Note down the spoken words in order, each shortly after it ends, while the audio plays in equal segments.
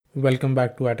Welcome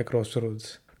back to At a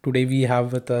Crossroads. Today we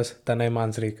have with us Tanay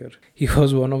Mansrekar. He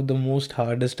was one of the most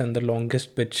hardest and the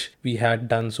longest pitch we had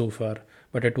done so far,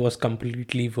 but it was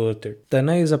completely worth it.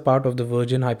 Tanay is a part of the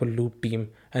Virgin Hyperloop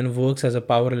team and works as a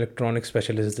power electronics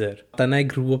specialist there. Tanay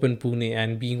grew up in Pune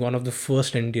and being one of the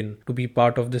first Indian to be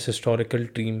part of this historical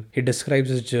team, he describes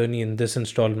his journey in this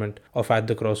installment of At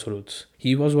the Crossroads.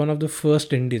 He was one of the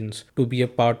first Indians to be a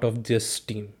part of this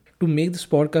team. To make this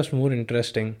podcast more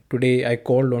interesting, today I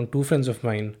called on two friends of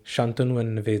mine, Shantanu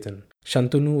and Nivedan.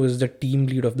 Shantanu is the team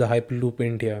lead of the Hyperloop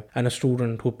India and a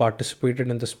student who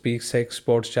participated in the SpaceX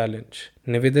Sports Challenge.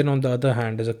 Nivedan, on the other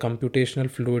hand, is a computational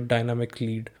fluid dynamic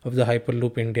lead of the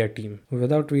Hyperloop India team.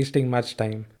 Without wasting much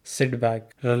time, sit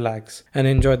back, relax, and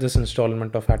enjoy this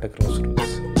installment of At a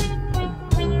Crossroads.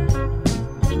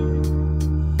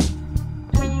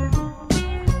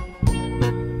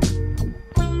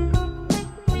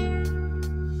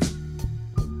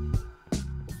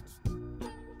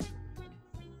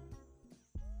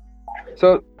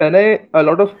 So, Tanay, a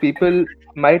lot of people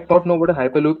might not know what a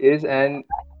Hyperloop is, and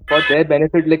for their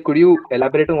benefit, could you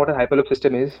elaborate on what a Hyperloop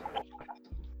system is?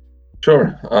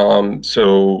 Sure.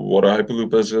 So what a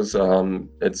Hyperloop is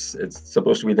it's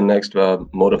supposed to be the next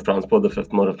mode of transport, the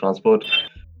fifth mode of transport.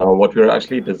 What we're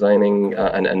actually designing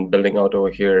and building out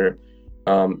over here,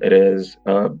 it is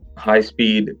a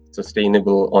high-speed,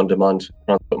 sustainable, on-demand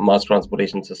mass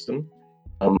transportation system.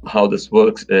 How this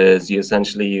works is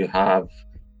you have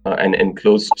an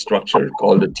enclosed structure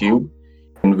called a tube,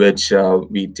 in which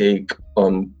we take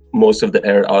most of the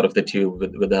air out of the tube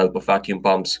with the help of vacuum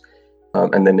pumps.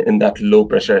 And then in that low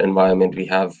pressure environment, we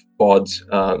have pods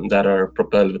that are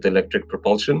propelled with electric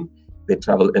propulsion. They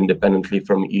travel independently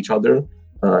from each other,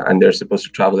 and they're supposed to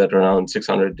travel at around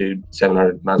 600 to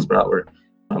 700 miles per hour,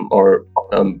 or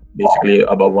basically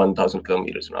above 1,000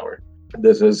 kilometers an hour.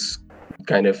 This is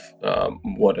kind of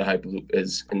what a Hyperloop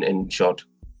is in short.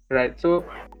 Right. So,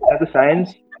 the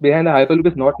science behind the Hyperloop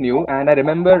is not new, and I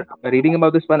remember reading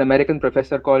about this one American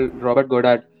professor called Robert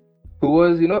Goddard, who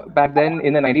was, back then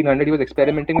in the 1900s, he was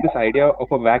experimenting with this idea of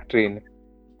a vac train.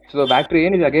 So, the vac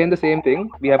train is again the same thing.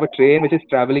 We have a train which is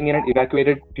traveling in an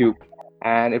evacuated tube.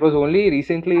 And it was only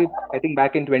recently, I think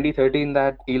back in 2013,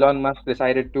 that Elon Musk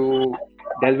decided to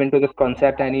delve into this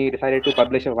concept and he decided to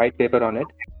publish a white paper on it.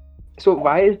 So,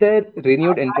 why is there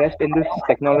renewed interest in this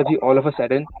technology all of a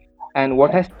sudden? And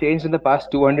what has changed in the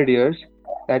past 200 years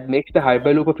that makes the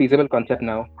Hyperloop a feasible concept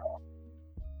now?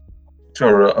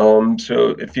 Sure.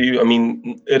 I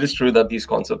mean, it is true that these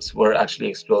concepts were actually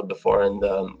explored before in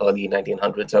the early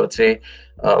 1900s, I would say,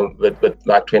 with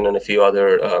Vac-Train and a few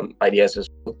other ideas as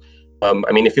well.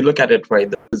 I mean, if you look at it,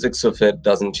 right, the physics of it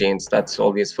doesn't change. That's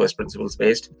always first principles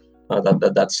based.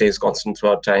 That stays constant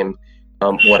throughout time.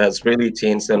 What has really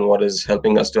changed and what is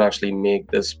helping us to actually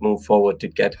make this move forward to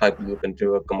get Hyperloop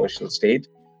into a commercial state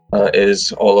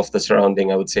is all of the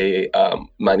surrounding, I would say,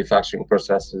 manufacturing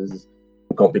processes,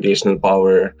 computational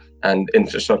power, and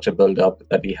infrastructure buildup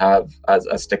that we have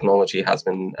as technology has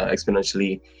been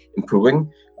exponentially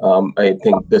improving. I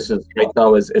think this is right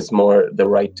now is more the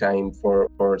right time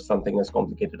for something as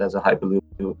complicated as a Hyperloop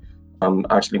to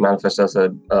actually manifest as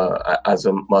a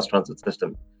mass transit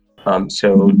system.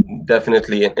 So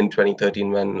definitely in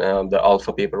 2013, when the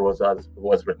Alpha paper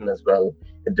was written as well,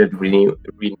 it did renew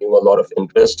a lot of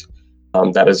interest.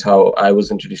 That is how I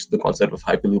was introduced to the concept of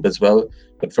Hyperloop as well.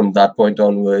 But from that point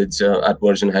onwards, at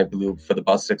Virgin Hyperloop, for the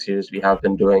past 6 years, we have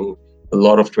been doing a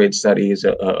lot of trade studies,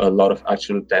 a lot of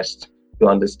actual tests to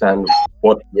understand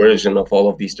what version of all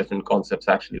of these different concepts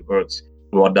actually works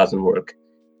and what doesn't work.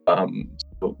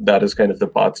 So that is kind of the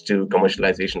path to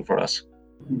commercialization for us.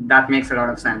 That makes a lot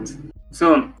of sense.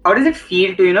 So, how does it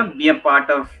feel to be a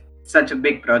part of such a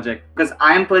big project? Because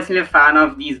I am personally a fan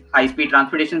of these high-speed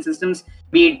transportation systems,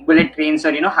 be it bullet trains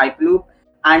or Hyperloop.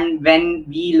 And when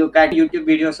we look at YouTube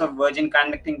videos of Virgin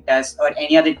conducting tests or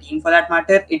any other team for that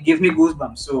matter, it gives me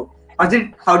goosebumps. So,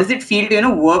 how does it feel to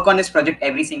work on this project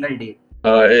every single day?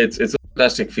 It's a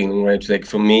fantastic feeling, right? Like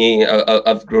for me,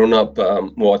 I've grown up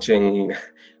watching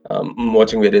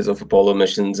videos of Apollo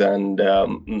missions and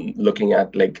looking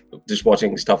at like just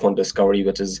watching stuff on Discovery,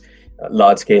 which is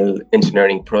large scale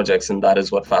engineering projects, and that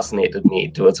is what fascinated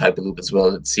me towards Hyperloop as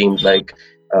well. It seemed like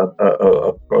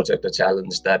a project, a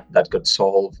challenge that could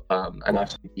solve and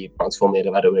actually be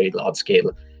transformative at a very large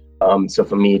scale. So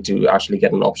for me to actually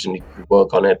get an opportunity to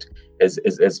work on it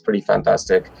is pretty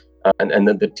fantastic. And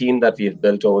then the team that we've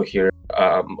built over here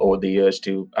over the years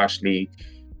to actually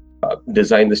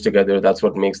design this together, that's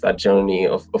what makes that journey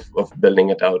of building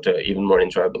it out even more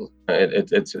enjoyable.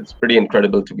 It's pretty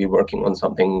incredible to be working on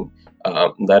something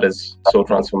that is so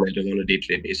transformative on a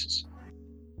day-to-day basis.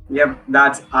 Yep,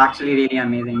 that's actually really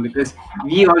amazing because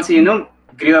we also,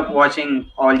 grew up watching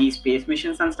all these space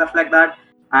missions and stuff like that,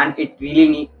 and it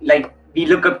really like we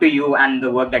look up to you and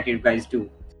the work that you guys do.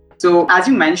 So, as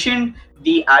you mentioned,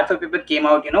 the alpha paper came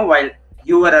out, while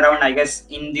you were around, I guess,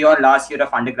 in your last year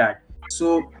of undergrad.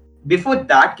 So, before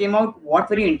that came out, what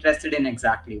were you interested in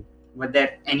exactly? Were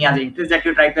there any other interests that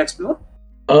you tried to explore?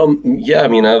 Yeah, I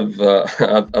mean,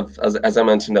 as I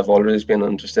mentioned, I've always been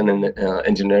interested in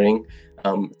engineering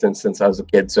since I was a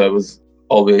kid. So I was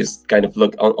always kind of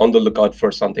on the lookout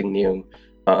for something new.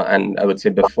 And I would say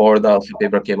before the alpha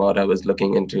paper came out, I was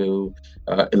looking into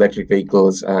electric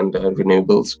vehicles and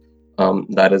renewables.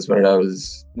 That is where I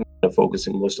was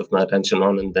focusing most of my attention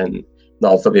on, and then the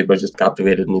alpha paper just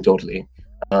captivated me totally.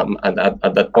 And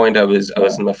at that point, I was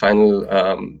in my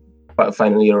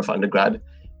final year of undergrad.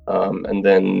 And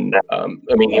then,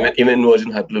 I mean, even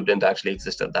Version Hyperloop didn't actually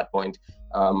exist at that point.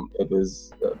 It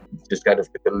was just kind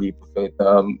of took a leap of faith.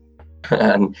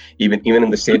 And even in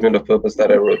the statement of purpose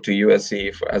that I wrote to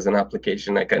USC as an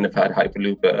application, I kind of had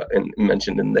Hyperloop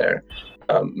mentioned in there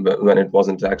when it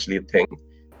wasn't actually a thing.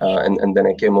 And then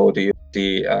I came over to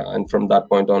USC, and from that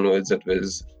point onwards, it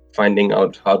was finding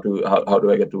out how do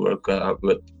I get to work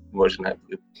with Version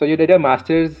Hyperloop. So you did your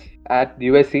master's at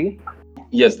USC.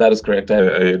 Yes, that is correct.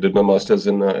 I did my master's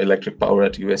in electric power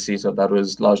at USC, so that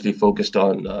was largely focused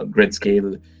on grid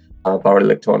scale power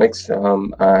electronics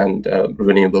and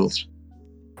renewables.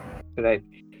 Right.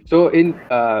 So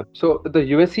so the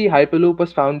USC Hyperloop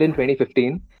was found in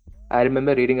 2015. I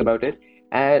remember reading about it,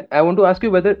 and I want to ask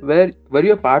you were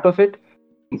you a part of it?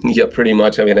 Yeah, pretty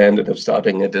much. I mean, I ended up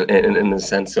starting it in a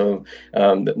sense. So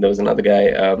there was another guy,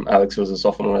 Alex was a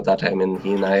sophomore at that time, and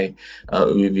he and I,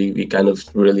 we kind of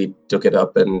really took it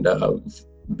up and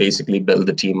basically built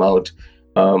the team out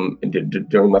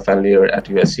during my final year at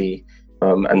USC.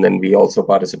 And then we also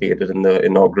participated in the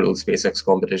inaugural SpaceX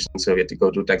competition. So we had to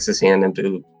go to Texas A&M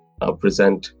to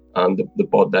present the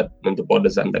pod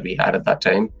design that we had at that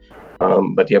time.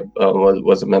 But yep,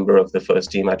 was a member of the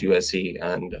first team at USC,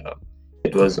 and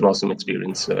it was an awesome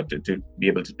experience to be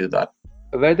able to do that.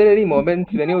 Were there any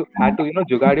moments when you had to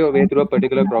जुगाड़ your way through a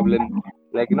particular problem,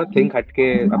 like think हटके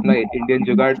अपना Indian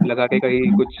जुगाड़ लगा के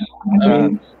कहीं कुछ I ऐसा?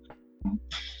 mean,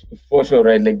 for sure,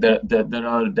 right? Like there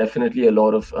are definitely a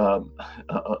lot of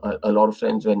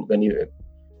times when you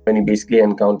basically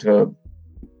encounter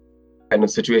kind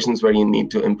of situations where you need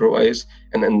to improvise,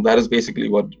 and that is basically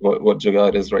what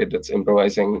Jugaad is, right? It's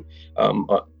improvising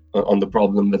on the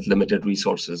problem with limited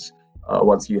resources.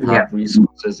 Once you have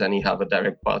resources and you have a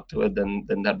direct path to it,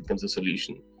 then that becomes a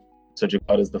solution. So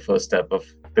Jugaad is the first step of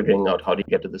figuring out how to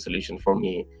get to the solution for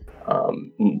me.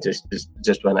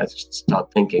 Just when I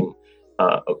start thinking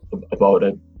about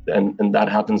it, and that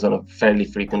happens on a fairly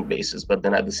frequent basis. But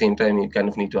then at the same time, you kind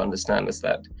of need to understand is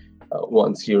that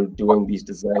once you're doing these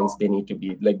designs, they need to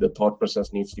be like the thought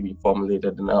process needs to be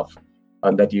formulated enough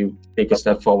and that you take a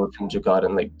step forward from Jugaad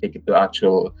and like take it to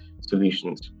actual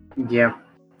solutions. Yeah,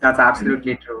 that's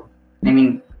absolutely true. I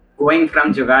mean, going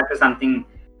from Jugaad to something,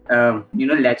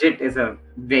 legit is a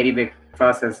very big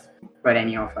process for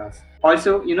any of us.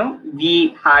 Also,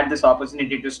 we had this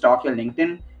opportunity to stalk your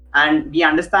LinkedIn, and we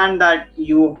understand that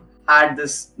you had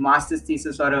this master's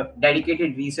thesis or a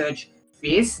dedicated research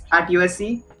phase at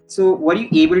USC. So, were you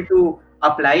able to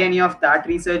apply any of that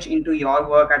research into your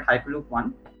work at Hyperloop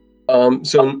One?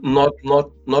 So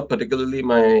not particularly.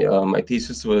 My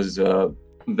thesis was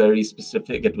very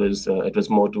specific. It was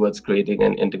more towards creating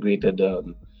an integrated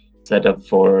setup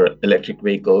for electric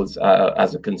vehicles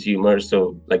as a consumer.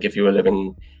 So like if you were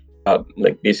living,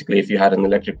 like basically if you had an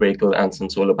electric vehicle and some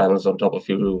solar panels on top of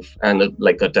your roof and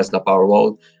like a Tesla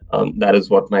Powerwall, that is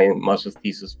what my master's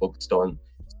thesis focused on.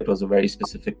 So it was a very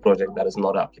specific project that is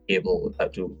not applicable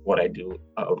to what I do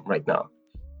right now.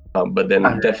 But then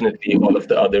definitely all of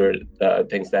the other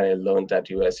things that I learned at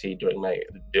USC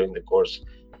during the course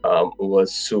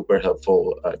was super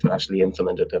helpful to actually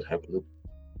implement it at Hyperloop.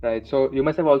 Right. So you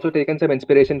must have also taken some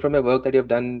inspiration from your work that you've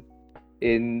done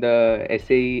in the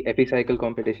SAE Epicycle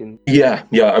competition. Yeah.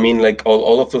 I mean, like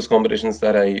all of those competitions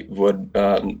that I would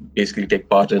basically take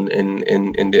part in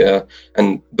India,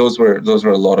 and those were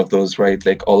a lot of those, right?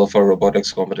 Like all of our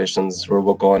robotics competitions,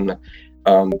 Robocon,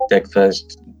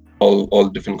 TechFest, all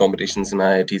different competitions in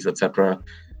IITs, etc.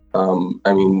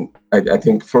 I mean, I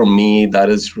think for me that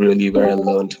is really where I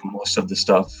learned most of the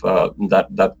stuff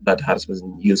that has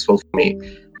been useful for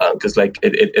me. Because like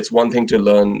it's one thing to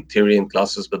learn theory in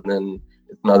classes, but then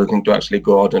it's another thing to actually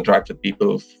go out and interact with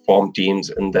people, form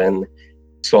teams, and then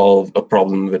solve a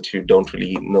problem which you don't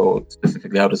really know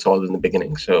specifically how to solve in the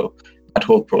beginning. So that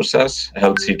whole process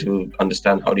helps you to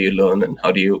understand how do you learn and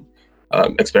how do you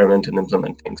experiment and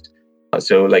implement things.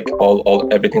 So like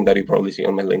everything that you probably see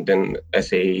on my LinkedIn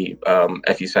essay,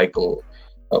 FE cycle,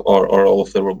 or all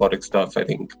of the robotic stuff, I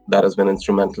think that has been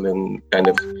instrumental in kind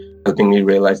of helping me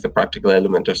realize the practical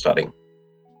element of studying.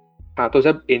 हाँ, तो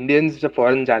जब Indians जब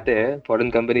foreign जाते हैं, foreign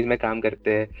companies में काम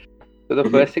करते हैं, तो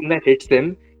the first thing that hits them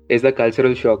is the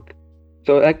cultural shock.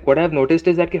 So like what I have noticed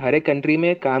is that कि हर एक कंट्री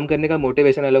में काम करने का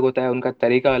मोटिवेशन अलग होता है, उनका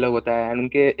तरीका अलग होता है, एंड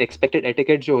उनके एक्सपेक्टेड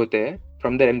एटिकेट जो होते हैं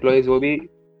फ्रॉम देयर एम्प्लॉयज वो भी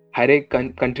हर एक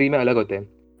कंट्री में अलग होते हैं.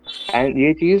 एंड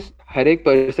ये चीज़ हर एक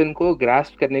पर्सन को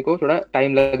ग्रास्प करने को थोड़ा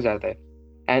टाइम लग जाता है.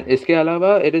 एंड इसके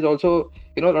अलावा it is also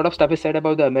lot of stuff is said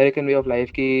about the American way of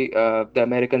life की the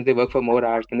American they work for more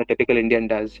hours than the typical Indian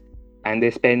does, and they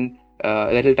spend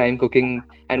little time cooking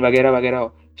and वगैरह.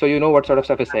 So you know what sort of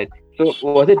stuff is said. So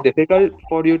was it difficult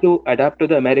for you to adapt to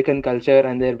the American culture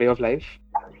and their way of life?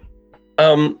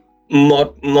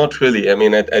 Not really. I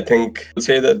mean, I think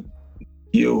say that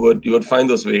you would find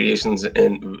those variations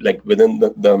in like within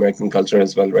the American culture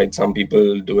as well, right? Some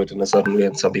people do it in a certain way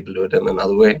and some people do it in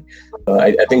another way.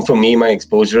 I think for me, my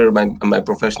exposure, my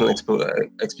professional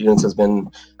experience has been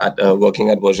at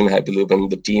working at Virgin Hyperloop,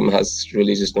 and the team has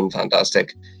really just been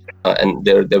fantastic. And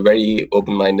they're very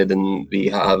open-minded, and we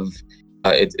have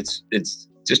it's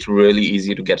just really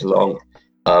easy to get along.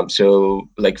 So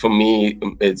like for me,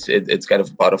 it's kind of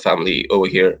part of family over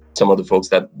here. Some of the folks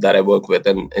that I work with,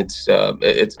 and it's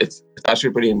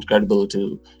actually pretty incredible to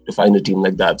find a team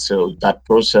like that. So that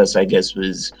process, I guess,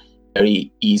 was very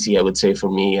easy, I would say,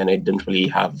 for me, and I didn't really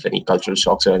have any cultural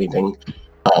shocks or anything,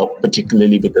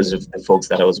 particularly because of the folks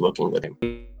that I was working with.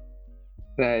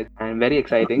 Right, and very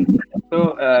exciting. So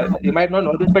you might not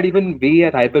know this, but even we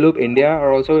at Hyperloop India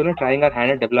are also trying our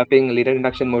hand at developing linear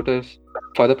induction motors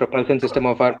for the propulsion system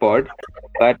of our pod,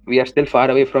 but we are still far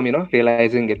away from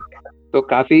realizing it. तो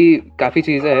काफी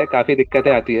चीजें हैं, काफी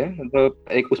दिक्कतें आती है. तो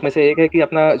एक उसमें से एक है कि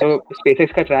अपना जो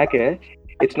SpaceX का ट्रैक है,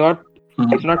 it's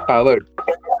not powered.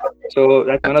 So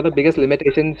that's one of the biggest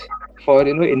limitations for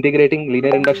integrating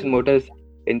linear induction motors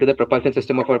into the propulsion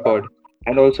system of our pod.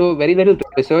 And also very little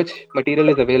research material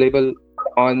is available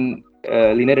on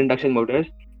linear induction motors,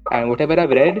 and whatever I've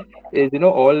read is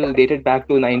all dated back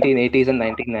to 1980s and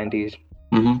 1990s.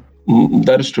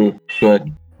 That is true. Go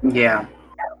ahead. Yeah.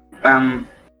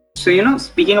 So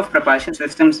speaking of propulsion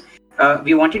systems,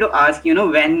 we wanted to ask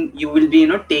when you will be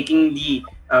taking the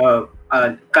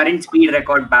current speed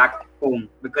record back home,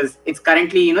 because it's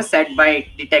currently set by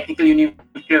the Technical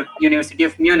University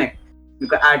of Munich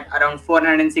at around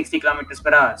 460 kilometers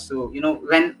per hour. So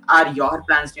when are your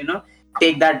plans to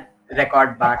take that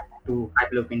record back to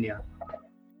Hyperloop India?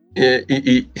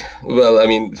 Well, I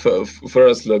mean, for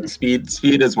us, look, speed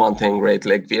is one thing, right?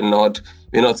 Like we're not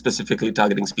specifically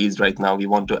targeting speeds right now. We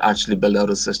want to actually build out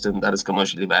a system that is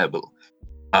commercially viable.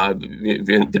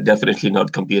 We're definitely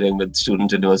not competing with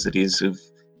student universities who've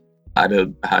had a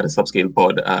subscale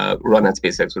pod run at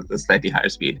SpaceX with a slightly higher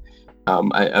speed.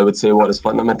 I would say what is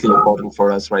fundamentally important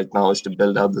for us right now is to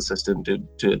build out the system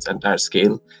to its entire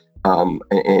scale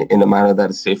in a manner that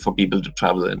is safe for people to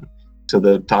travel in. So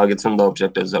the targets and the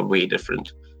objectives are way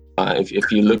different.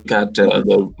 If you look at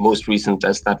the most recent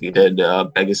test that we did,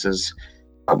 Pegasus,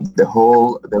 the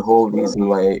whole reason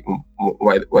why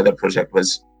the project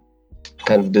was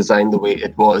kind of designed the way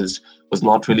it was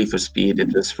not really for speed.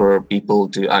 It was for people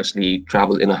to actually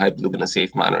travel in a Hyperloop in a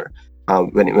safe manner.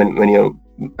 When you're,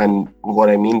 and what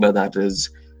I mean by that is,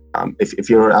 if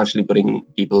you're actually putting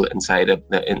people inside a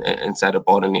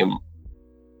pod and you're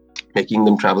making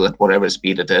them travel at whatever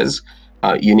speed it is,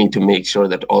 you need to make sure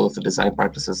that all of the design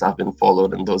practices have been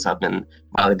followed and those have been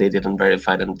validated and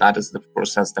verified, and that is the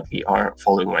process that we are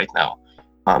following right now.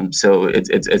 So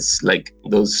it's like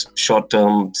those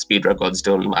short-term speed records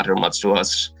don't matter much to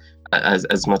us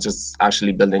as much as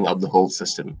actually building out the whole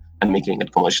system and making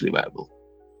it commercially viable.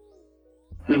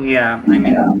 Yeah, I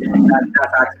mean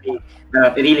that's actually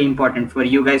really important for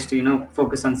you guys to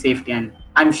focus on safety, and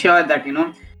I'm sure that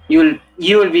you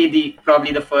will be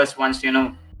probably the first ones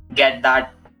to get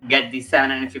the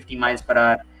 750 miles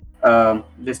per hour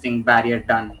this thing barrier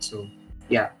done. So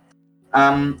yeah.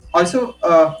 Also,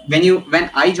 when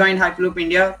I joined Hyperloop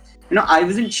India, I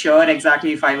wasn't sure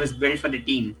exactly if I was built for the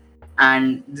team,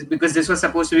 and because this was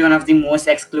supposed to be one of the most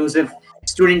exclusive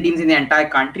student teams in the entire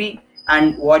country,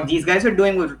 and what these guys were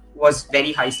doing was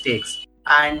very high stakes.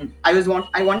 And I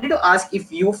wanted to ask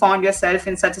if you found yourself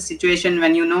in such a situation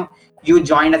when you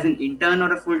joined as an intern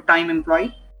or a full-time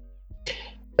employee.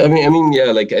 I mean,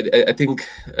 yeah. Like I think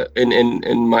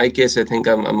in my case, I think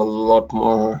I'm a lot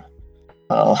more.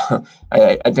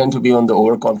 I tend to be on the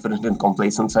overconfident and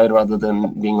complacent side rather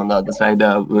than being on the other side,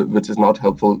 which is not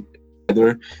helpful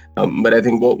either. But I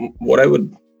think what I would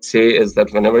say is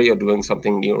that whenever you're doing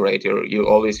something new, right, you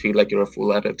always feel like you're a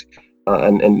fool at it,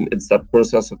 and it's that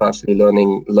process of actually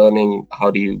learning how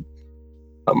do you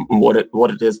what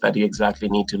it is that you exactly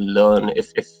need to learn.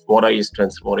 If what are your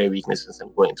strengths, what are your weaknesses,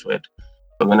 and going through it.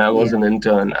 So when I was an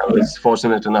intern, I was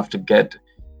fortunate enough to get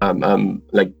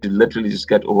like to literally just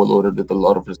get overloaded with a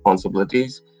lot of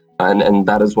responsibilities, and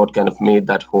that is what kind of made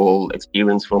that whole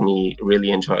experience for me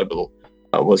really enjoyable.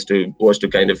 Was to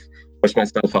kind of push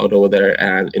myself out over there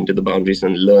and into the boundaries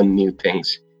and learn new things,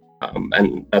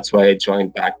 and that's why I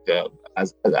joined back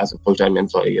as a full-time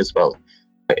employee as well.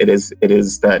 It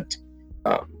is that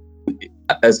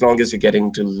as long as you're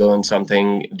getting to learn something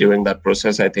during that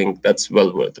process, I think that's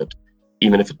well worth it.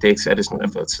 Even if it takes additional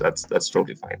efforts, that's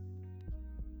totally fine.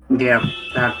 Yeah,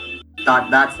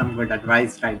 that's some good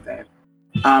advice right there.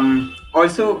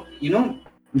 Also,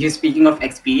 just speaking of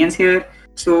experience here,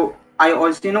 so I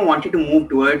also wanted to move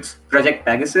towards Project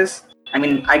Pegasus. I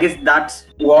mean, I guess that's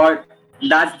the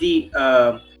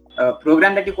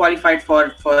program that you qualified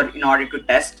for in order to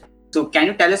test. So can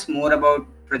you tell us more about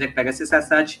Project Pegasus as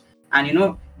such? And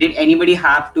did anybody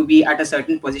have to be at a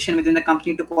certain position within the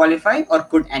company to qualify, or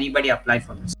could anybody apply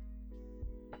for this?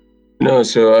 No,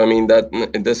 so I mean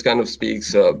this kind of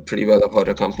speaks pretty well about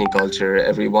our company culture.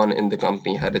 Everyone in the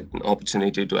company had an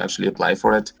opportunity to actually apply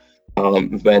for it.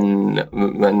 When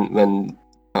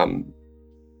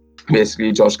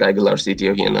basically Josh Geigel, our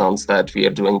CTO, he announced that we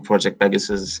are doing Project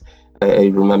Pegasus, I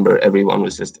remember everyone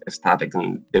was just ecstatic,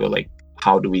 and they were like,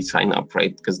 how do we sign up,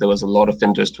 right? Because there was a lot of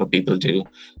interest for people to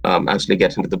actually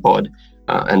get into the pod.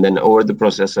 And then over the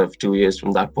process of 2 years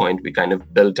from that point, we kind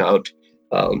of built out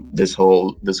this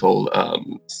whole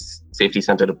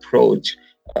safety-centered approach,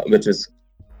 which is,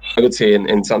 I would say,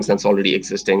 in some sense already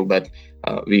existing, but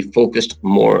we focused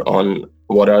more on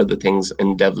what are the things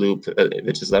in DevLoop,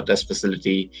 which is our test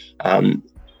facility,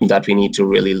 that we need to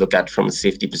really look at from a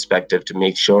safety perspective to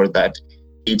make sure that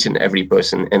each and every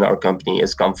person in our company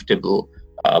is comfortable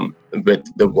with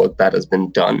the work that has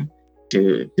been done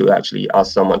to actually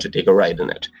ask someone to take a ride in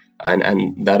it.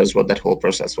 And that is what that whole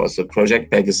process was. So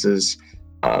Project Pegasus,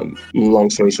 long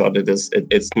story short,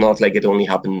 it's not like it only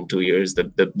happened in 2 years.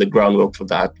 The groundwork for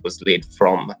that was laid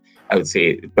from, I would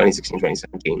say, 2016,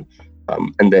 2017.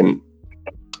 And then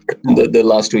the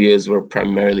last 2 years were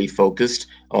primarily focused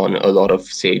on a lot of,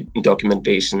 say,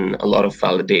 documentation, a lot of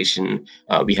validation.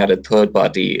 We had a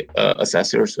third-party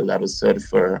assessor, so that was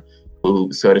Certifier,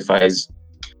 who certifies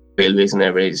railways and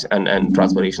airways and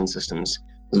transportation systems,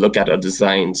 look at our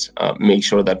designs, make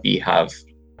sure that we have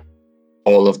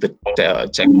all of the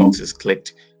checkboxes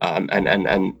clicked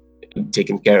and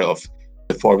taken care of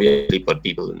before we actually put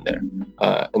people in there.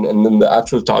 And then the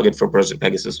actual target for Project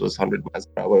Pegasus was 100 miles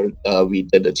per hour. We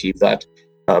did achieve that.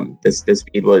 This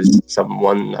speed was some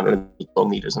 100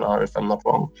 kilometers an hour, if I'm not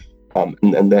wrong.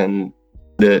 And then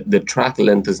the track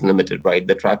length is limited, right?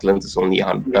 The track length is only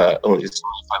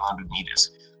 500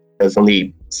 meters. There's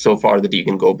only so far that you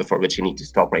can go before which you need to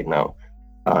stop right now.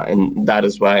 And that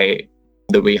is why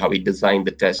the way how we designed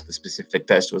the test, the specific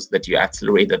test, was that you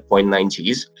accelerate at 0.9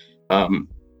 Gs,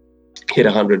 hit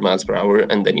 100 miles per hour,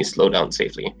 and then you slow down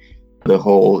safely. The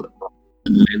whole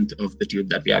length of the tube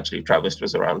that we actually traversed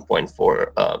was around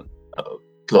 0.4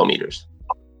 kilometers.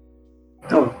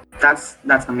 Oh, that's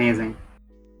amazing.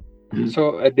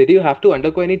 So did you have to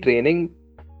undergo any training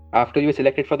after you were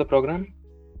selected for the program?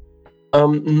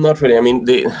 Not really. I mean,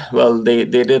 they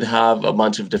did have a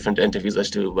bunch of different interviews as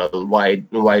to, well,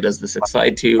 why does this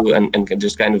excite you, and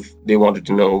just kind of, they wanted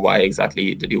to know why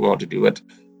exactly did you want to do it,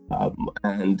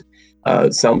 and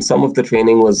some of the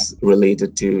training was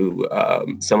related to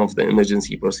some of the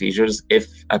emergency procedures. If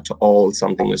at all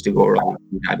something was to go wrong,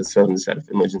 we had a certain set of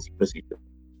emergency procedures.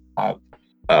 I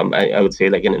would say,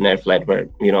 like in an air flight, where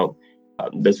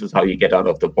this is how you get out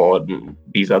of the pod, and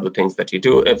these are the things that you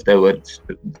do if there were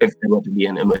to be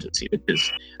an emergency.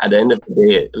 Because at the end of the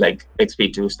day, like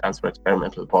XP2 stands for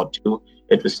experimental pod 2,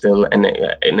 it was still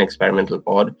an experimental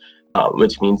pod,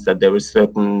 which means that there were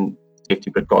certain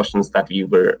safety precautions that we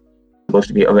were supposed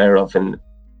to be aware of. And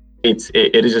it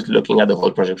is just looking at the whole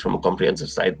project from a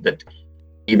comprehensive side, that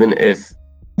even if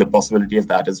the possibility of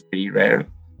that is pretty rare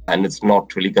and it's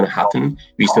not really going to happen,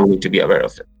 we still need to be aware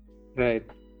of it. Right.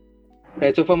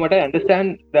 So from what I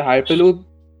understand, the Hyperloop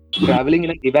traveling in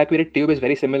an evacuated tube is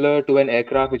very similar to an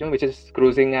aircraft, which is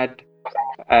cruising at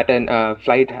an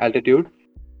flight altitude.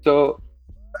 So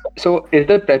is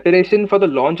the preparation for the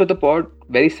launch of the pod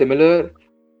very similar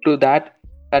to that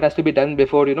has to be done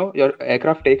before your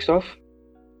aircraft takes off?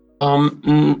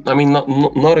 I mean,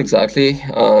 not exactly.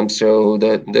 So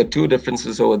the two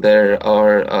differences over there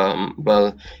are,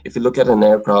 well, if you look at an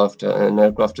aircraft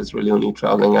is really only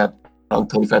traveling at around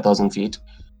 35,000 feet.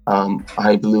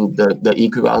 Hyperloop, the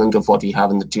equivalent of what we have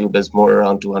in the tube is more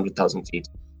around 200,000 feet.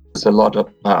 It's a lot up.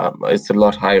 It's a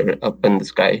lot higher up in the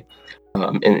sky.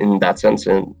 In that sense,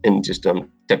 in just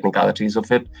technicalities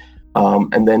of it,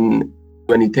 and then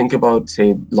when you think about,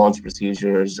 say, launch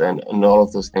procedures and all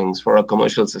of those things for our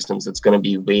commercial systems, it's going to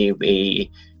be way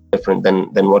different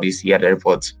than what you see at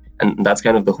airports, and that's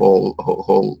kind of the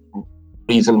whole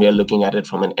reason we are looking at it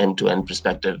from an end-to-end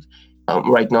perspective.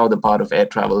 Right now, the part of air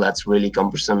travel that's really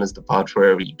cumbersome is the part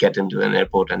where we get into an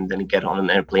airport and then you get on an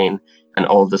airplane and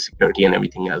all the security and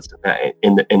everything else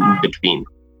in between.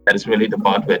 That is really the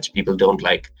part which people don't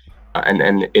like,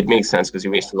 and it makes sense because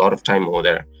you waste a lot of time over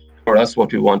there. For us,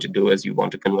 what we want to do is you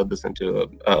want to convert this into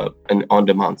an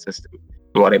on-demand system.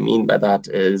 And what I mean by that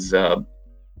is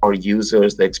for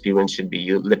users, the experience should be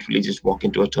you literally just walk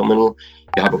into a terminal,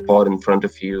 you have a pod in front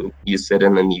of you, you sit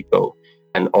in and you go.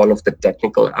 And all of the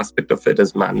technical aspect of it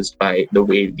is managed by the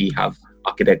way we have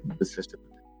architected the system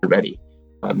already.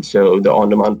 So the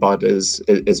on-demand part is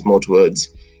more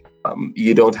towards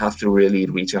you don't have to really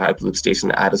reach a Hyperloop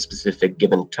station at a specific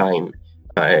given time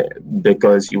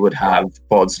because you would have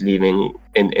pods leaving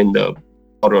in the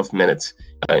order of minutes,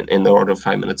 in the order of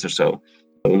 5 minutes or so.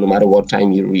 So no matter what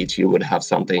time you reach, you would have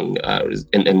something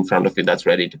in front of you that's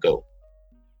ready to go.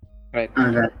 Right.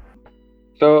 Okay.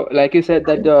 So, like you said,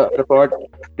 that the pod,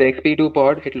 the XP2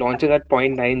 pod, it launches at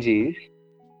 0.9 Gs.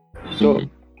 So,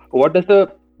 what does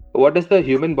the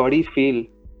human body feel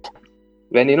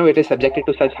when it is subjected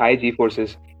to such high G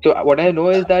forces? So, what I know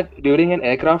is that during an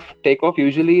aircraft takeoff,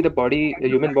 usually the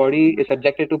human body is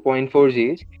subjected to 0.4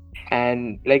 Gs.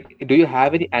 And like, do you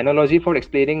have any analogy for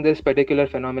explaining this particular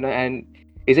phenomena? And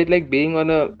is it like being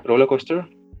on a roller coaster?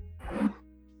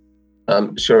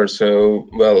 Sure. So,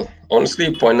 well, honestly,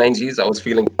 0.9 Gs, I was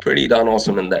feeling pretty darn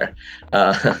awesome in there.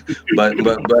 But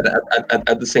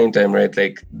at the same time, right?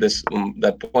 Like this,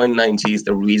 that 0.9 Gs,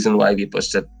 the reason why we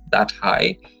pushed it that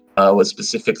high was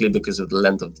specifically because of the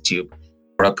length of the tube.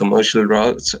 For our commercial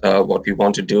routes, what we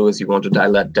want to do is you want to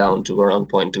dial that down to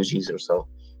around 0.2 Gs or so.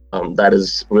 That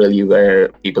is really where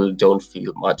people don't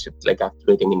feel much. It's like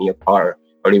activating in your car,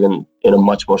 or even in a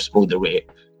much more smoother way.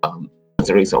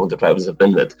 Considering some of the drivers have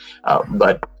been with,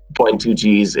 but 0.2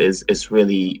 Gs is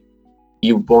really,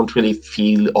 you won't really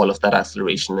feel all of that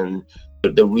acceleration. And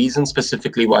the reason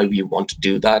specifically why we want to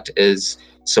do that is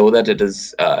so that it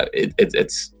is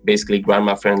it's basically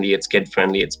grandma friendly, it's kid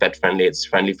friendly, it's pet friendly, it's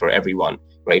friendly for everyone,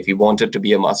 right? We want it to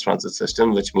be a mass transit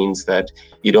system, which means that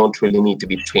you don't really need to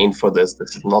be trained for this.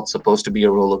 This is not supposed to be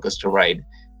a roller coaster ride.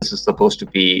 This is supposed to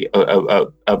be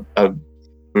a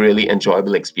really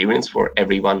enjoyable experience for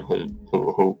everyone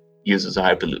who uses a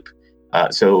Hyperloop.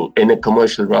 So in a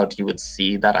commercial route, you would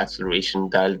see that acceleration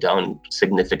dialed down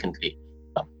significantly.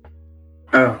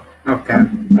 Oh, okay.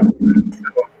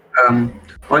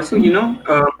 Also,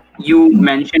 you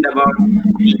mentioned about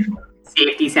the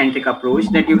safety-centric approach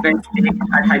that you guys take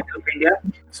at Hyperloop India.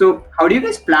 So, how do you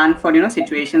guys plan for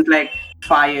situations like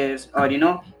fires or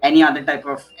any other type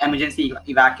of emergency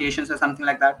evacuations or something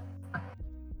like that?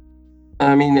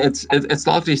 I mean, it's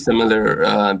largely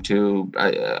similar to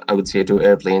I would say to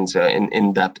airplanes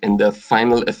in the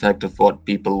final effect of what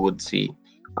people would see,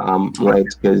 right?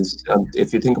 Because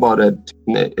if you think about it,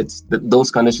 those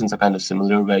conditions are kind of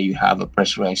similar, where you have a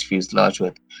pressurized fuselage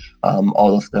with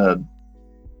all of the,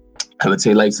 I would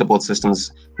say, life support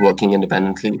systems working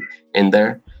independently in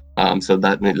there. So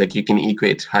that, like, you can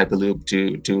equate Hyperloop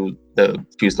to the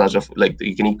fuselage of, like,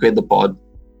 you can equate the pod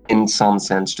in some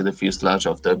sense to the fuselage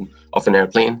of an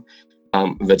airplane,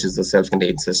 which is the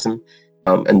self-contained system.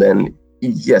 And then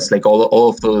yes, like all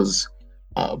of those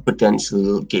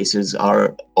potential cases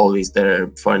are always there.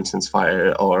 For instance,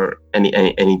 fire or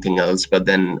anything else. But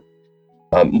then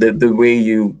the way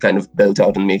you kind of build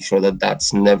out and make sure that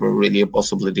that's never really a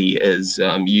possibility is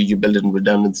you build in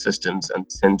redundant systems. And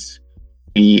since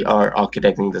we are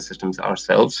architecting the systems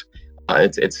ourselves,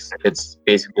 it's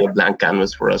basically a blank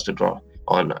canvas for us to draw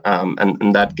on,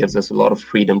 and that gives us a lot of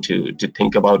freedom to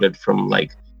think about it from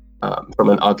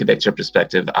an architecture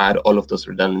perspective. Add all of those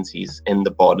redundancies in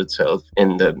the pod itself,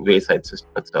 in the wayside system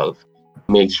itself,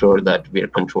 make sure that we are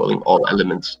controlling all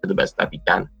elements to the best that we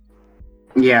can.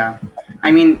 Yeah,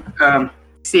 I mean,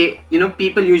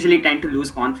 people usually tend to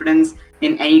lose confidence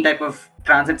in any type of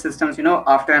transit systems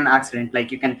after an accident.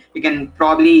 Like you can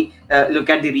probably look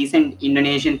at the recent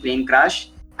Indonesian plane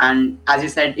crash, and as you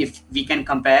said, if we can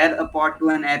compare a pod to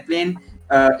an airplane,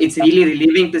 it's really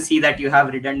relieving to see that you have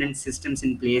redundant systems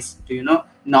in place to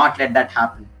not let that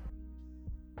happen.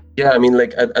 Yeah, I mean,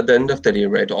 like at the end of the day,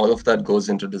 right? All of that goes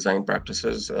into design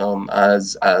practices.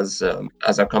 As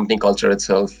our company culture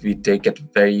itself, we take it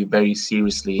very, very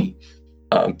seriously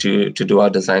to do our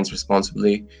designs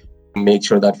responsibly. Make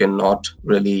sure that we're not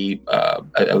really,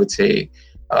 I would say,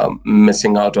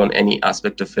 missing out on any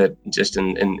aspect of it just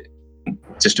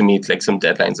just to meet like some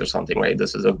deadlines or something, right?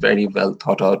 This is a very well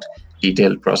thought out,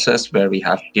 detailed process where we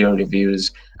have peer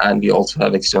reviews and we also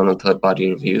have external third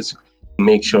party reviews.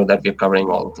 Make sure that we're covering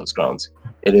all of those grounds.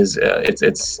 It is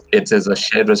a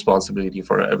shared responsibility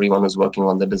for everyone who's working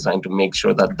on the design to make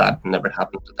sure that that never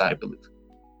happens to the Hyperloop.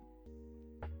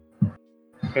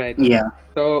 Right. Yeah.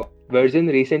 So Virgin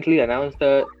recently announced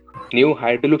the new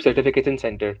Hyperloop Certification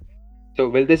Center. So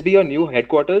will this be your new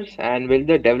headquarters, and will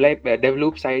the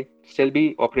DevLoop site still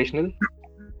be operational?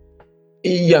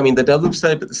 Yeah, I mean, the develop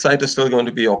site is still going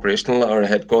to be operational. Our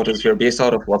headquarters, we're based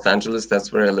out of Los Angeles.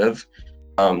 That's where I live.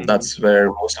 That's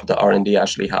where most of the R&D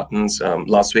actually happens.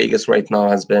 Las Vegas right now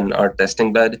has been our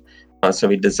testing bed. So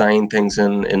we design things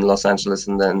in Los Angeles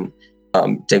and then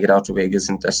take it out to Vegas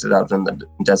and test it out in the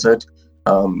desert.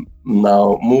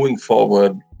 Now, moving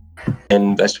forward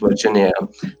in West Virginia,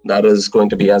 that is going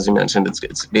to be, as you mentioned,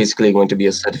 it's basically going to be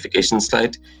a certification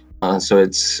site. So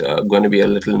it's going to be a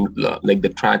little like the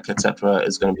track, etc.,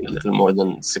 is going to be a little more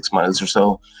than 6 miles or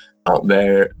so,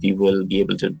 where we will be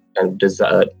able to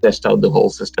test out the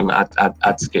whole system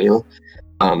at scale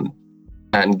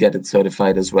and get it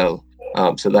certified as well.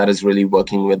 So that is really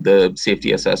working with the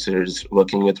safety assessors,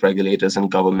 working with regulators and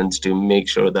governments to make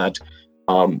sure that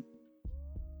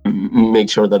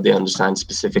they understand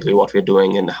specifically what we're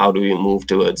doing and how do we move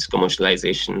towards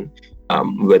commercialization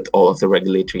with all of the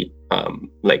regulatory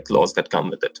like laws that come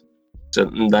with it. So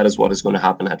that is what is going to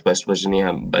happen at West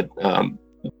Virginia, but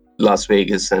Las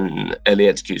Vegas and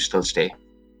LAHQ still stay.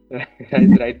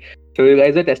 Right. So you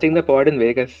guys are testing the pod in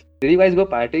Vegas. Did you guys go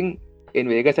partying in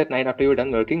Vegas at night after you're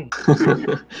done working?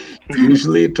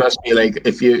 Usually, trust me, like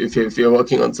if you're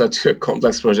working on such a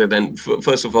complex project, then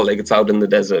first of all, like it's out in the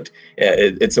desert.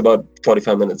 It's about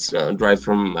 45 minutes drive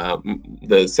from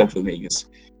the central Vegas,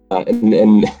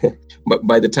 and but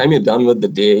by the time you're done with the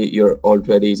day, you're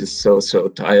already just so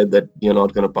tired that you're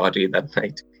not going to party that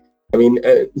night. I mean,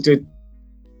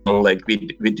 like we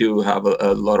do have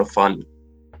a lot of fun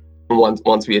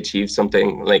once we achieve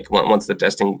something, like once the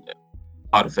testing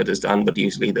part of it is done, but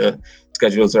usually the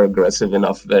schedules are aggressive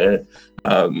enough where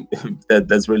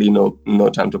there's really no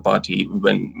time to party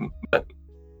when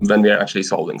we're actually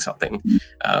solving something.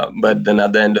 But then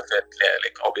at the end of it,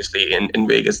 like obviously in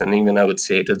Vegas, and even I would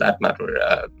say to that matter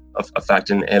of fact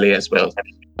in LA as well,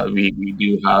 we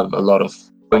do have a lot of,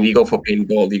 when we go for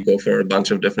paintball, we go for a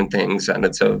bunch of different things, and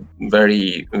it's a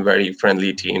very, very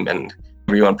friendly team, and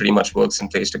everyone pretty much works in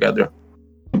place together.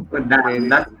 But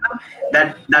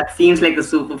that seems like a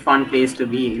super fun place to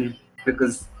be in,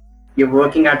 because you're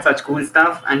working at such cool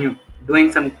stuff and you're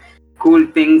doing some cool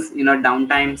things,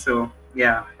 downtime. So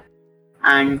yeah.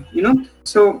 And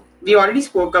so we already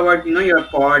spoke about your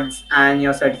pods and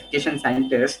your certification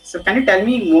centers. So can you tell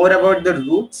me more about the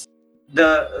routes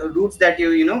that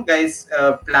you guys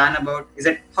plan about?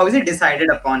 How is it decided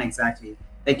upon exactly?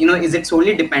 Like, is it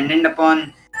solely dependent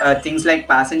upon things like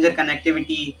passenger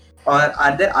connectivity, or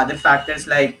are there other factors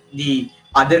like the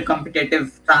other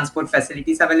competitive transport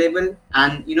facilities available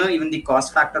and even the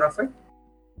cost factor of it?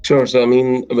 Sure. So, I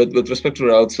mean, with respect to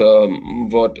routes,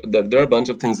 there are a bunch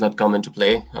of things that come into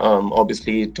play.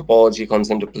 Obviously, topology comes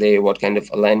into play. What kind of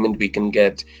alignment we can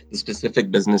get, the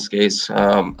specific business case,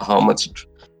 how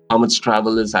much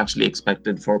travel is actually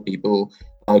expected for people.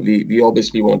 We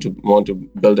obviously want to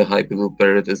build a Hyperloop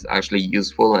where it is actually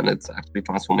useful and it's actually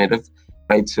transformative,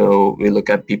 right? So we look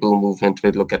at people movement,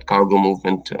 we look at cargo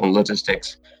movement and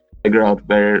logistics, figure out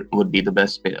where would be the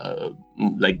best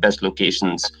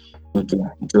locations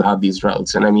to have these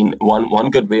routes. And I mean, one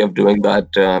good way of doing that,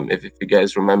 if you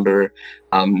guys remember,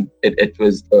 it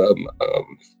was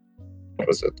what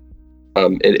was it?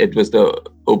 It was the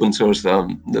open source,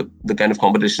 the kind of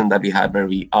competition that we had where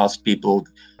we asked people,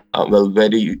 well, where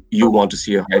do you want to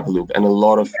see a Hyperloop? And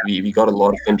we got a lot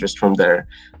of interest from there,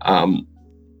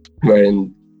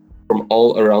 wherein from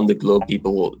all around the globe,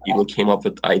 people came up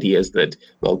with ideas that,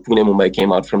 well, Pune, Mumbai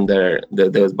came out from there.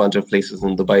 There was a bunch of places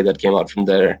in Dubai that came out from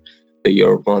there. The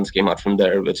Europe ones came out from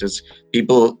there, which is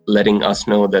people letting us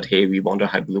know that, hey, we want a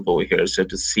Hyperloop over here. So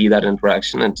to see that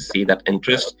interaction and to see that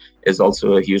interest is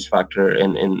also a huge factor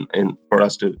in for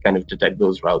us to kind of detect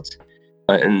those routes.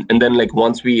 And then, like,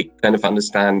 once we kind of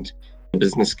understand the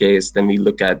business case, then we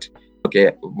look at,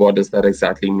 okay, what does that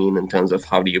exactly mean in terms of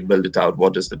how do you build it out?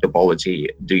 What is the topology?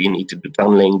 Do you need to do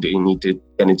tunneling? Do you need to,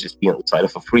 can it just be on the side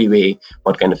of a freeway?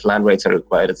 What kind of land rights are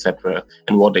required, etc.?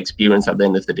 And what experience at the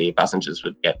end of the day passengers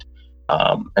would get?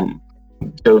 And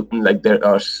so, like, there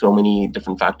are so many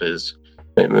different factors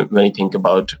when you think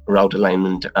about route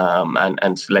alignment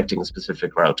and selecting a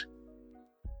specific route.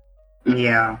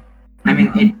 Yeah, I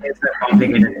mean it is a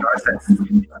complicated process.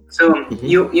 So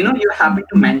you happen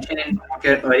to mention in one of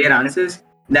your earlier answers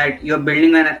that you're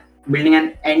building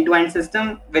an end-to-end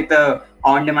system with a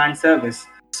on-demand service.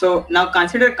 So now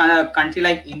consider a country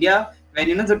like India, where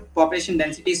the population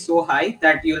density is so high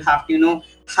that you'll have to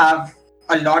have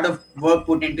a lot of work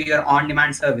put into your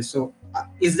on-demand service. So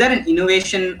is there an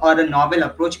innovation or a novel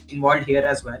approach involved here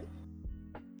as well?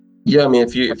 Yeah, I mean,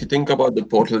 if you think about the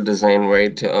portal design,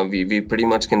 right, we pretty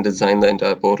much can design the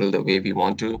entire portal the way we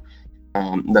want to.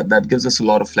 That gives us a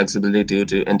lot of flexibility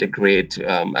to integrate,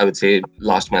 I would say,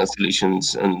 last mile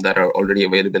solutions that are already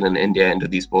available in India into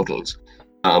these portals,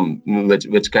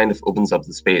 which kind of opens up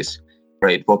the space,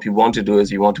 right? What we want to do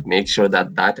is we want to make sure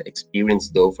that that experience,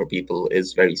 though, for people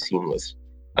is very seamless.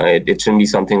 It shouldn't be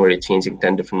something where you're changing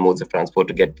 10 different modes of transport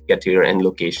to get to your end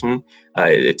location.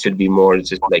 It should be more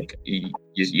just like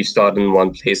you start in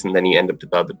one place and then you end up to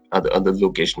the other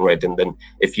location, right? And then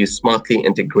if you smartly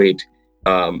integrate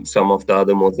some of the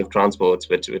other modes of transports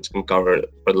which can cover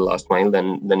for the last mile,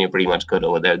 then you're pretty much good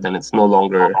over there. Then it's no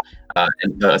longer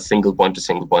a single point to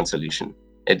single point solution.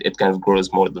 It kind of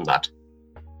grows more than that.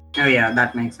 Oh yeah,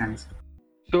 that makes sense.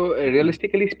 So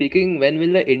realistically speaking, when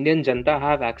will the Indian Janta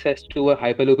have access to a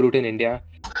Hyperloop route in India?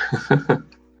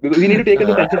 Because we need to take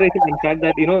into consideration in fact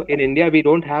that in India we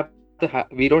don't have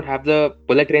the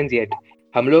bullet trains yet.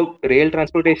 हम लोग rail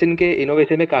transportation के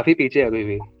innovation में काफी पीछे अभी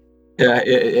भी.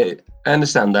 Yeah, I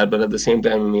understand that, but at the same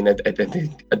time, I mean,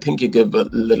 I think you give a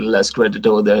little less credit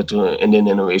over there to Indian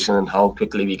innovation and how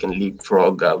quickly we can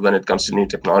leapfrog when it comes to new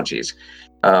technologies.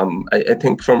 I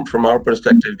think from our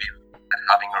perspective,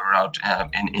 having a route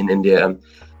in India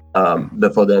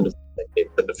before the end of the decade,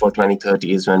 but before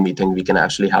 2030 is when we think we can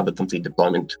actually have a complete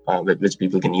deployment which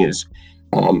people can use.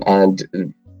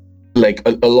 And like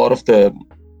a lot of the,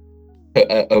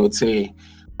 I would say,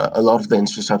 a lot of the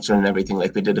infrastructure and everything,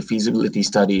 like we did a feasibility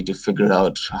study to figure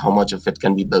out how much of it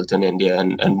can be built in India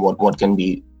and what can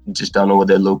be just done over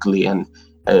there locally. And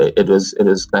it was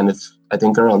kind of, I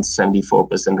think, around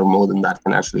 74% or more than that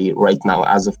can actually right now,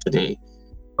 as of today,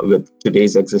 with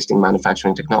today's existing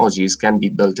manufacturing technologies, can be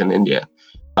built in India,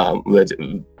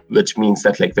 which means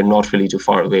that like we're not really too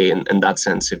far away in that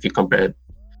sense if you compare it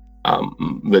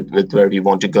with where we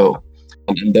want to go.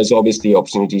 And there's obviously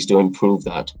opportunities to improve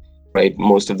that, right?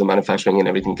 Most of the manufacturing and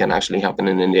everything can actually happen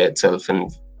in India itself,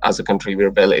 and as a country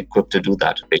we're well equipped to do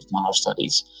that based on our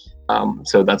studies.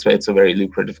 So that's why it's a very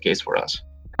lucrative case for us.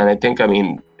 And I think, I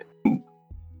mean,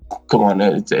 come on,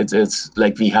 it's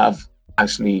like we have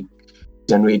actually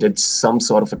generated some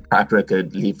sort of a track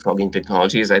record leapfrogging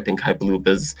technologies. I think Hyperloop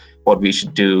is what we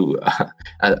should do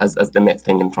as the next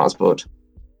thing in transport.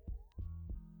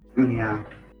 Yeah.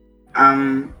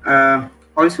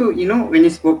 Also, when you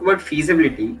spoke about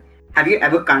feasibility, have you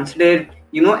ever considered,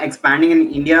 expanding in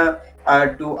India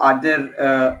to other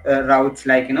routes,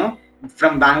 like,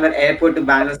 from Bangalore Airport to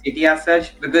Bangalore City as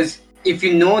such? Because if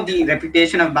you know the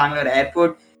reputation of Bangalore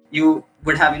Airport, you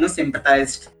would have,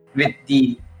 sympathized with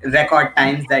the record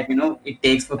times that, it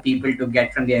takes for people to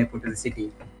get from the airport to the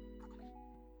city.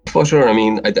 For sure. I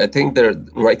mean, I think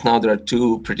right now there are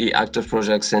two pretty active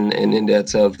projects in India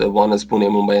itself. The one is Pune,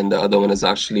 Mumbai, and the other one is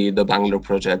actually the Bangalore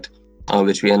project,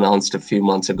 which we announced a few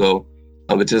months ago,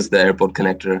 which is the airport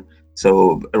connector.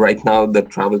 So right now, the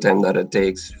travel time that it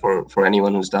takes for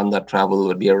anyone who's done that travel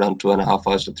would be around 2.5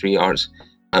 hours to 3 hours,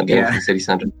 getting from the city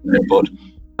center to the airport.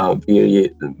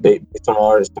 Based on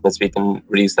our estimates, we can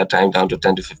reduce that time down to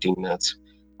 10 to 15 minutes.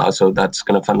 So that's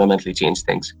going to fundamentally change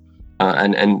things.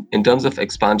 And in terms of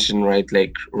expansion, right,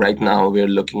 like right now we're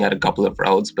looking at a couple of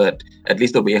routes, but at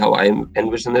least the way how I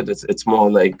envision it, it's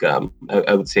more like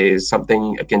I would say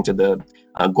something akin to the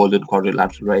Golden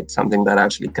Quadrilateral, right? Something that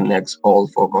actually connects all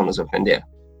four corners of India.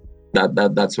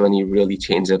 That's when you really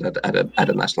change it at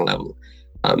a national level.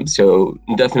 So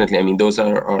definitely, I mean, those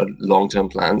are our long-term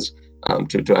plans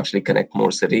to actually connect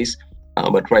more cities.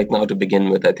 But right now, to begin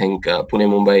with, I think Pune,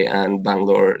 Mumbai, and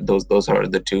Bangalore, those are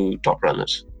the two top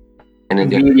runners. We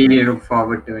really look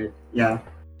forward to it. Yeah.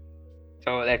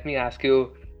 So let me ask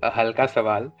you a halka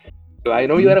sawal. So I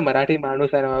know you are a Marathi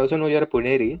Manus and I also know you are a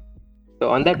Puneri. So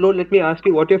on that note, let me ask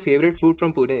you what your favorite food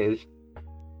from Pune is.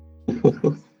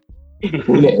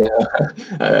 Yeah,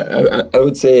 I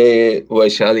would say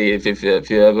Vaishali. If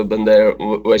you ever been there,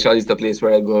 Vaishali is the place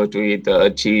where I go to eat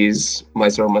cheese,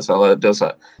 Mysore masala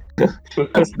dosa.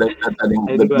 That's I think I think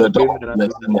the I've been top there. I've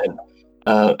list. been And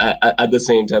there. then at the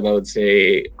same time, I would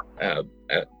say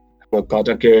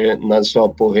Katakir,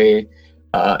 non-stop pohe.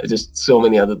 Just so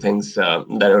many other things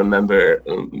that I remember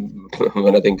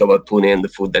when I think about Pune and the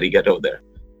food that you get over there.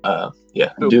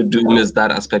 Yeah, So, do miss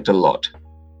that aspect a lot.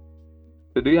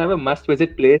 so do you have a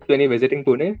must-visit place when you're visiting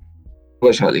Pune?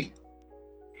 Vaishali.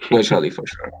 Vaishali for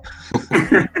sure.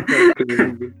 That's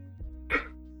crazy.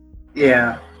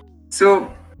 Yeah.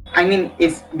 So, I mean,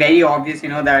 it's very obvious,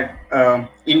 that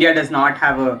India does not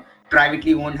have a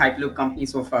privately owned Hyperloop company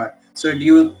so far. So, do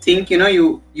you think,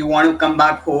 you want to come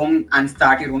back home and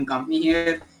start your own company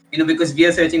here? Because we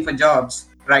are searching for jobs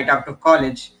right after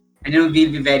college, and we'll be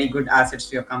very good assets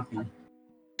to your company.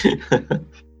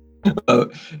 Uh,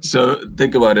 so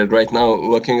think about it. Right now,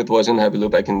 working with Virgin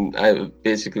Hyperloop, I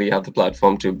basically have the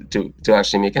platform to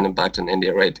actually make an impact in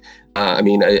India, right? I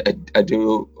mean, I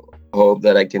do hope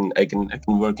that I can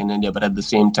work in India, but at the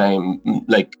same time,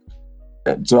 like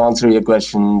to answer your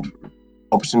question,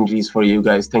 opportunities for you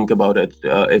guys. Think about it.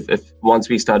 If once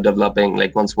we start developing,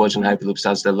 like once Virgin Hyperloop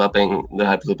starts developing the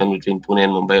Hyperloop in between Pune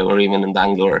and Mumbai, or even in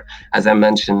Bangalore, as I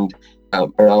mentioned,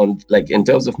 around like in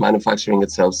terms of manufacturing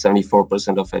itself,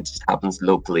 74% of it just happens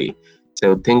locally.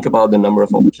 So think about the number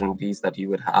of opportunities that you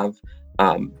would have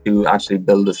to actually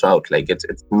build this out. Like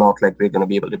it's not like we're going to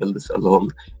be able to build this alone.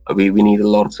 We need a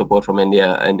lot of support from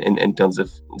India and in terms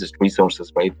of just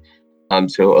resources, right?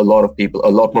 So a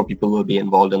lot more people will be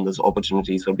involved, and those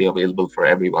opportunities will be available for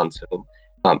everyone. So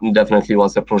definitely,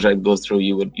 once the project goes through,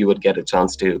 you would get a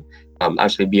chance to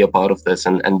actually be a part of this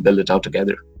and build it out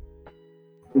together.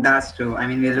 That's true. I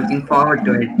mean, we're looking forward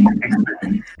to it.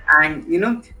 And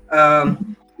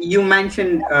you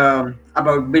mentioned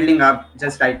about building up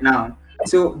just right now.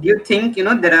 So, do you think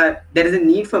there is a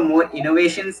need for more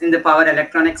innovations in the power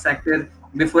electronics sector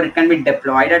before it can be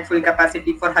deployed at full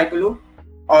capacity for Hyperloop?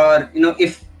 Or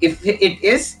if it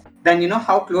is, then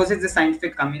how close is the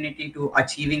scientific community to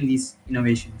achieving these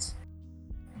innovations?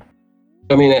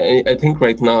 I mean, I think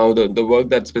right now the work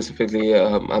that specifically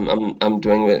I'm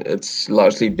doing, it's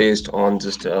largely based on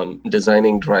just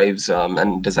designing drives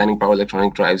and designing power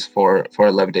electronic drives for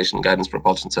levitation guidance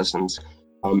propulsion systems.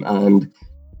 And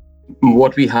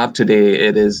what we have today,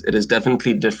 it is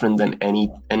definitely different than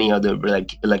any other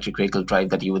like electric vehicle drive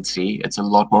that you would see. It's a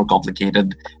lot more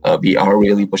complicated. We are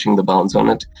really pushing the bounds on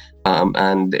it,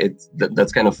 and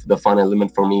that's kind of the fun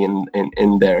element for me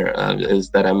in there, is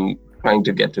that I'm trying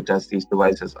to get to test these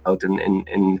devices out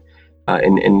in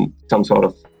some sort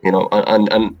of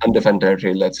undefended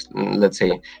territory, let's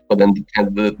say. But then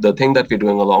the thing that we're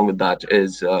doing along with that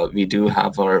is we do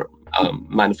have our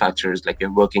manufacturers, like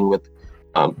we're working with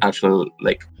actual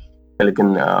like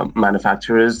silicon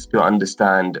manufacturers to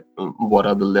understand what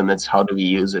are the limits, how do we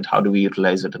use it, how do we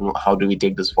utilize it, and how do we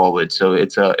take this forward. So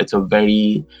it's a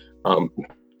very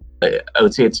I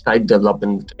would say it's tight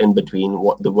development in between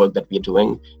what the work that we're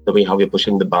doing, the way how we're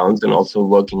pushing the bounds, and also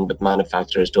working with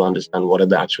manufacturers to understand what are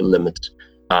the actual limits,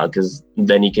 because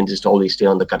then you can just always stay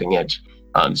on the cutting edge.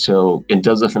 So in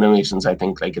terms of innovations, I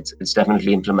think like it's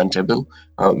definitely implementable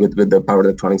with the power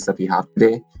electronics that we have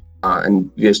today, and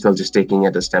we are still just taking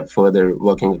it a step further,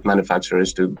 working with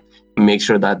manufacturers to make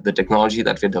sure that the technology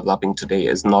that we're developing today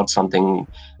is not something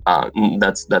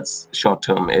that's short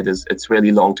term. It's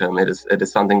really long term. It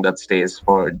is something that stays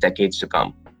for decades to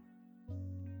come.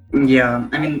 Yeah,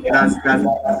 I mean that's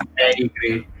very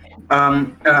great.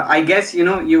 I guess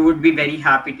you would be very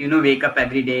happy to wake up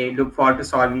every day, look forward to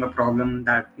solving a problem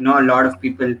that a lot of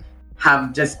people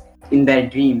have just in their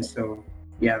dreams. So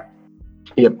yeah.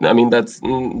 Yep, I mean that's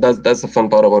the fun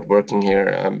part about working here.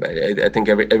 I think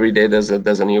every day there's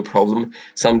a new problem.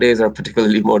 Some days are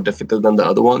particularly more difficult than the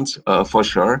other ones, for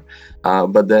sure.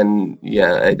 But then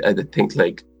yeah, I think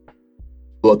like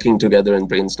working together in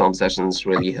brainstorm sessions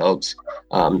really helps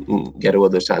get over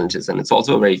those challenges, and it's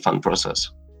also a very fun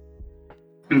process.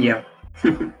 Yeah.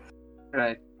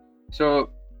 Right.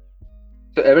 So,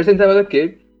 so ever since I was a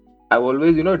kid, I've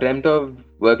always, dreamt of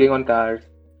working on cars,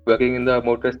 working in the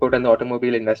motorsport and the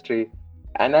automobile industry.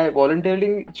 And I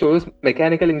voluntarily chose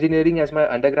mechanical engineering as my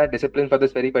undergrad discipline for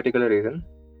this very particular reason.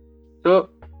 So,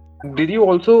 did you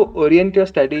also orient your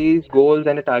studies, goals,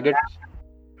 and targets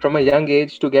from a young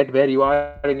age to get where you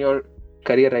are in your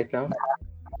career right now?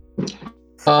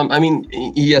 I mean,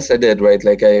 yes, I did, right?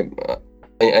 Like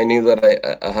I knew that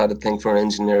I had a thing for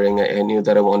engineering. I knew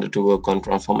that I wanted to work on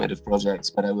transformative projects,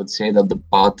 but I would say that the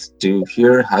path to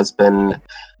here has been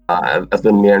I've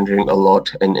been meandering a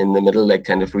lot in the middle, like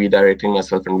kind of redirecting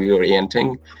myself and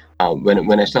reorienting.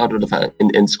 When I started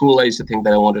in school, I used to think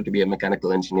that I wanted to be a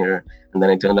mechanical engineer, and then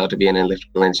I turned out to be an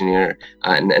electrical engineer.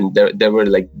 And there were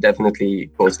like definitely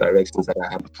course directions that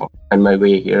I had to find my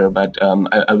way here. But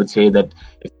I would say that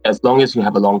as long as you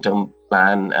have a long-term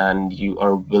plan and you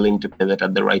are willing to pivot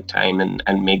at the right time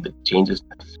and make the changes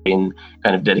and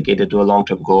kind of dedicated to a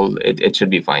long-term goal, it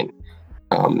should be fine.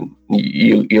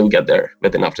 You'll get there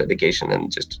with enough dedication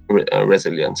and just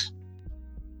resilience.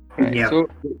 Right. Yeah. So,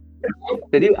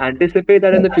 did you anticipate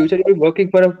that in the future you'll be working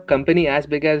for a company as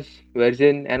big as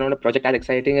Virgin and on a project as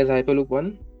exciting as Hyperloop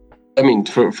One? I mean,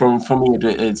 for me,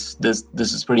 it's this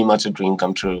is pretty much a dream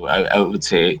come true. I would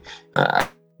say.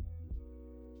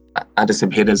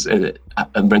 Anticipate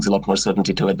brings a lot more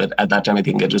certainty to it, but at that time, I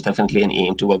think it was definitely an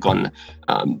aim to work on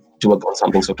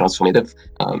something so transformative,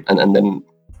 and then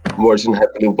Virgin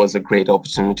Hyperloop was a great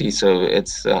opportunity. So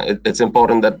it's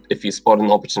important that if you spot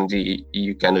an opportunity,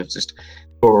 you kind of just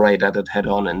go right at it head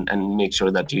on and make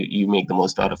sure that you make the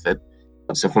most out of it.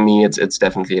 So for me, it's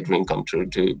definitely a dream come true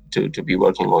to be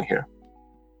working over here.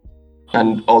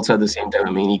 And also at the same time,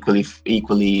 I mean,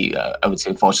 equally, I would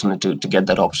say fortunate to get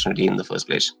that opportunity in the first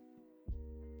place.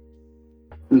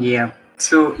 Yeah.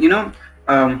 So,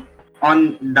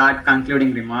 on that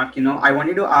concluding remark, I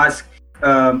wanted to ask,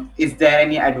 is there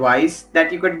any advice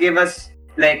that you could give us,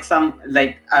 like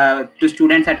to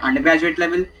students at undergraduate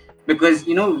level? Because,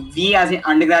 we as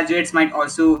undergraduates might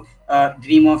also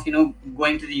dream of,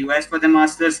 going to the US for the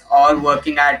masters or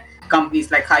working at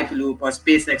companies like Hyperloop or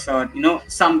SpaceX or,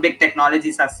 some big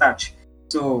technologies as such.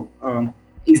 So,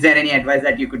 is there any advice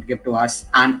that you could give to us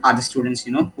and other students,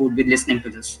 who would be listening to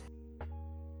this?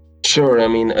 Sure. I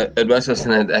mean, advice,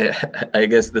 I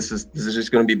guess this is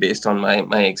just going to be based on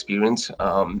my experience.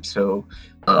 So,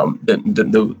 I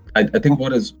think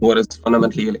what has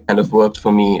fundamentally kind of worked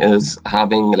for me is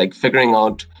figuring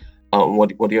out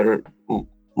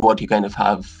what you kind of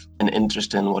have an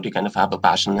interest in, what you kind of have a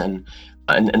passion in,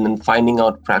 and then finding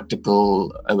out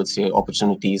practical, I would say,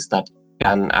 opportunities that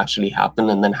can actually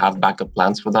happen, and then have backup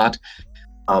plans for that,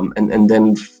 and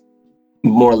then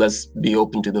more or less be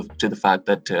open to the fact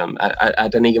that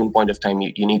at any given point of time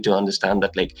you need to understand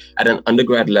that, like, at an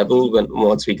undergrad level,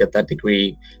 once we get that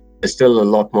degree, there's still a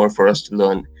lot more for us to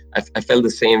learn. I felt the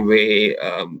same way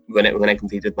when I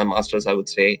completed my master's. I would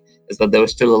say is that there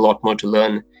was still a lot more to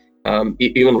learn.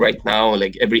 Even right now,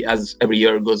 like every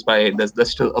year goes by, there's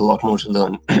still a lot more to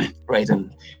learn, right?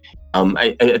 And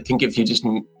I think if you just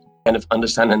kind of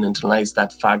understand and internalize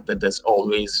that fact that there's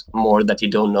always more that you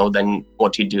don't know than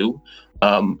what you do,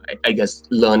 I guess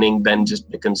learning then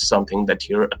just becomes something that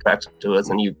you're attracted towards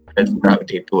and you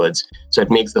gravitate towards. So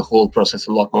it makes the whole process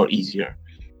a lot more easier.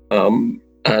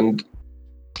 And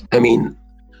I mean,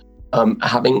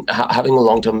 having a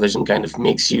long-term vision kind of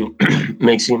makes you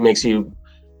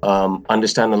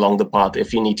understand along the path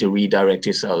if you need to redirect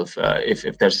yourself,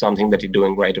 if there's something that you're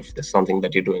doing right, if there's something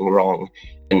that you're doing wrong,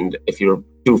 and if you're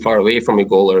too far away from your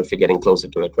goal or if you're getting closer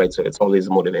to it, right? So it's always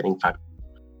a motivating factor.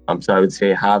 So I would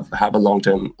say have a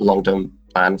long-term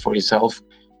plan for yourself,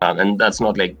 and that's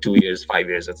not like 2 years, 5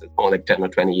 years. It's more like 10 or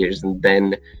 20 years, and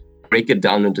then break it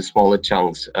down into smaller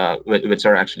chunks, which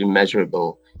are actually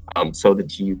measurable, so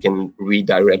that you can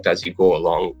redirect as you go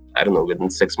along. I don't know, within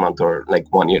 6 month or like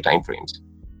 1 year timeframes.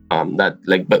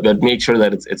 But make sure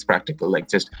that it's practical. Like,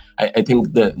 just I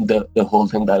think the whole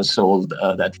thing that is sold,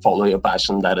 that follow your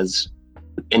passion, that is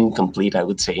incomplete, I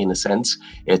would say, in a sense.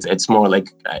 It's more like,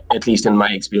 at least in my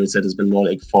experience, it has been more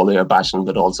like follow your passion,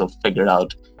 but also figure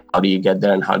out how do you get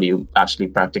there and how do you actually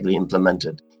practically implement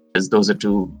it, because those are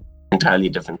two entirely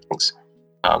different things.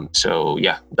 So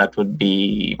yeah, that would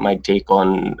be my take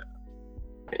on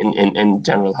in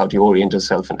general how to orient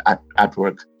yourself at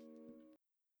work.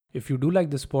 If you do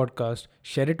like this podcast,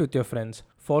 share it with your friends,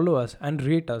 follow us and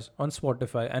rate us on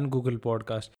Spotify and Google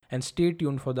Podcast, and stay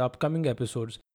tuned for the upcoming episodes